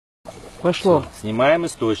Пошло. Всё, снимаем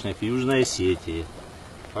источник Южной Осетии.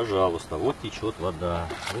 Пожалуйста, вот течет вода.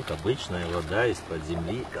 Вот обычная вода из-под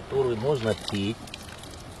земли, которую можно пить,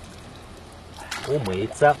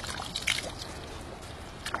 умыться,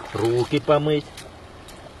 руки помыть.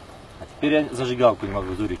 А теперь я зажигалку не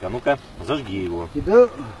могу, Зурик. А ну-ка, зажги его, Да.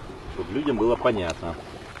 чтобы людям было понятно.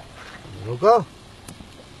 Ну-ка.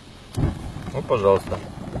 Вот, пожалуйста.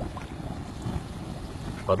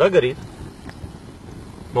 Вода горит.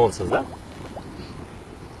 Нонсенс, да?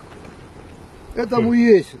 Этому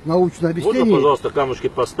есть научное Можно, объяснение. пожалуйста, камушки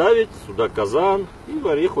поставить, сюда казан и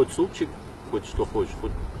вари хоть супчик, хоть что хочешь,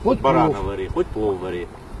 хоть барана плов. вари, хоть плов вари.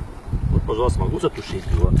 Вот, пожалуйста, могу затушить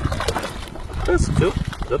его. Раз, все,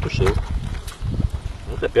 затушил.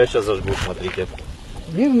 Вот опять сейчас зажгу, смотрите.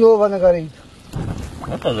 Дневного она горит.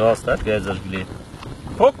 Вот, пожалуйста, опять зажгли.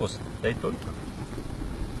 Фокус, дай только.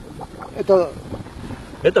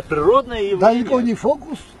 Это природное явление. Далеко не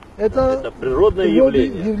фокус. Это природное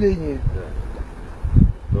явление. явление.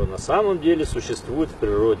 То на самом деле существует в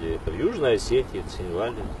природе. Это в Южной Осетии, в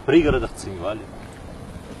Цинвале, в пригородах Цинвали.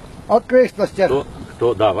 В окрестностях.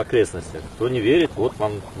 Да, в окрестностях. Кто не верит, вот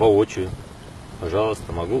вам воочию.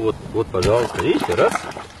 Пожалуйста, могу. Вот, пожалуйста, видите, раз.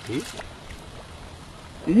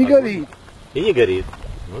 И не горит. И не горит.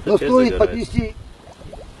 Вот Но стоит поднести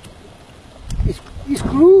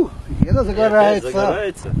искру, и она загорается. И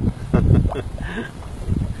опять загорается.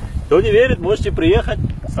 Кто не верит, можете приехать,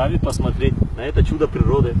 сами посмотреть на это чудо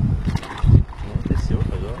природы. Вот и все,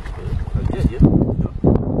 пожалуйста. А где дед?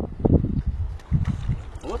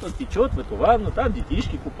 Вот он течет в эту ванну, там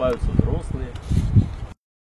детишки купаются, взрослые.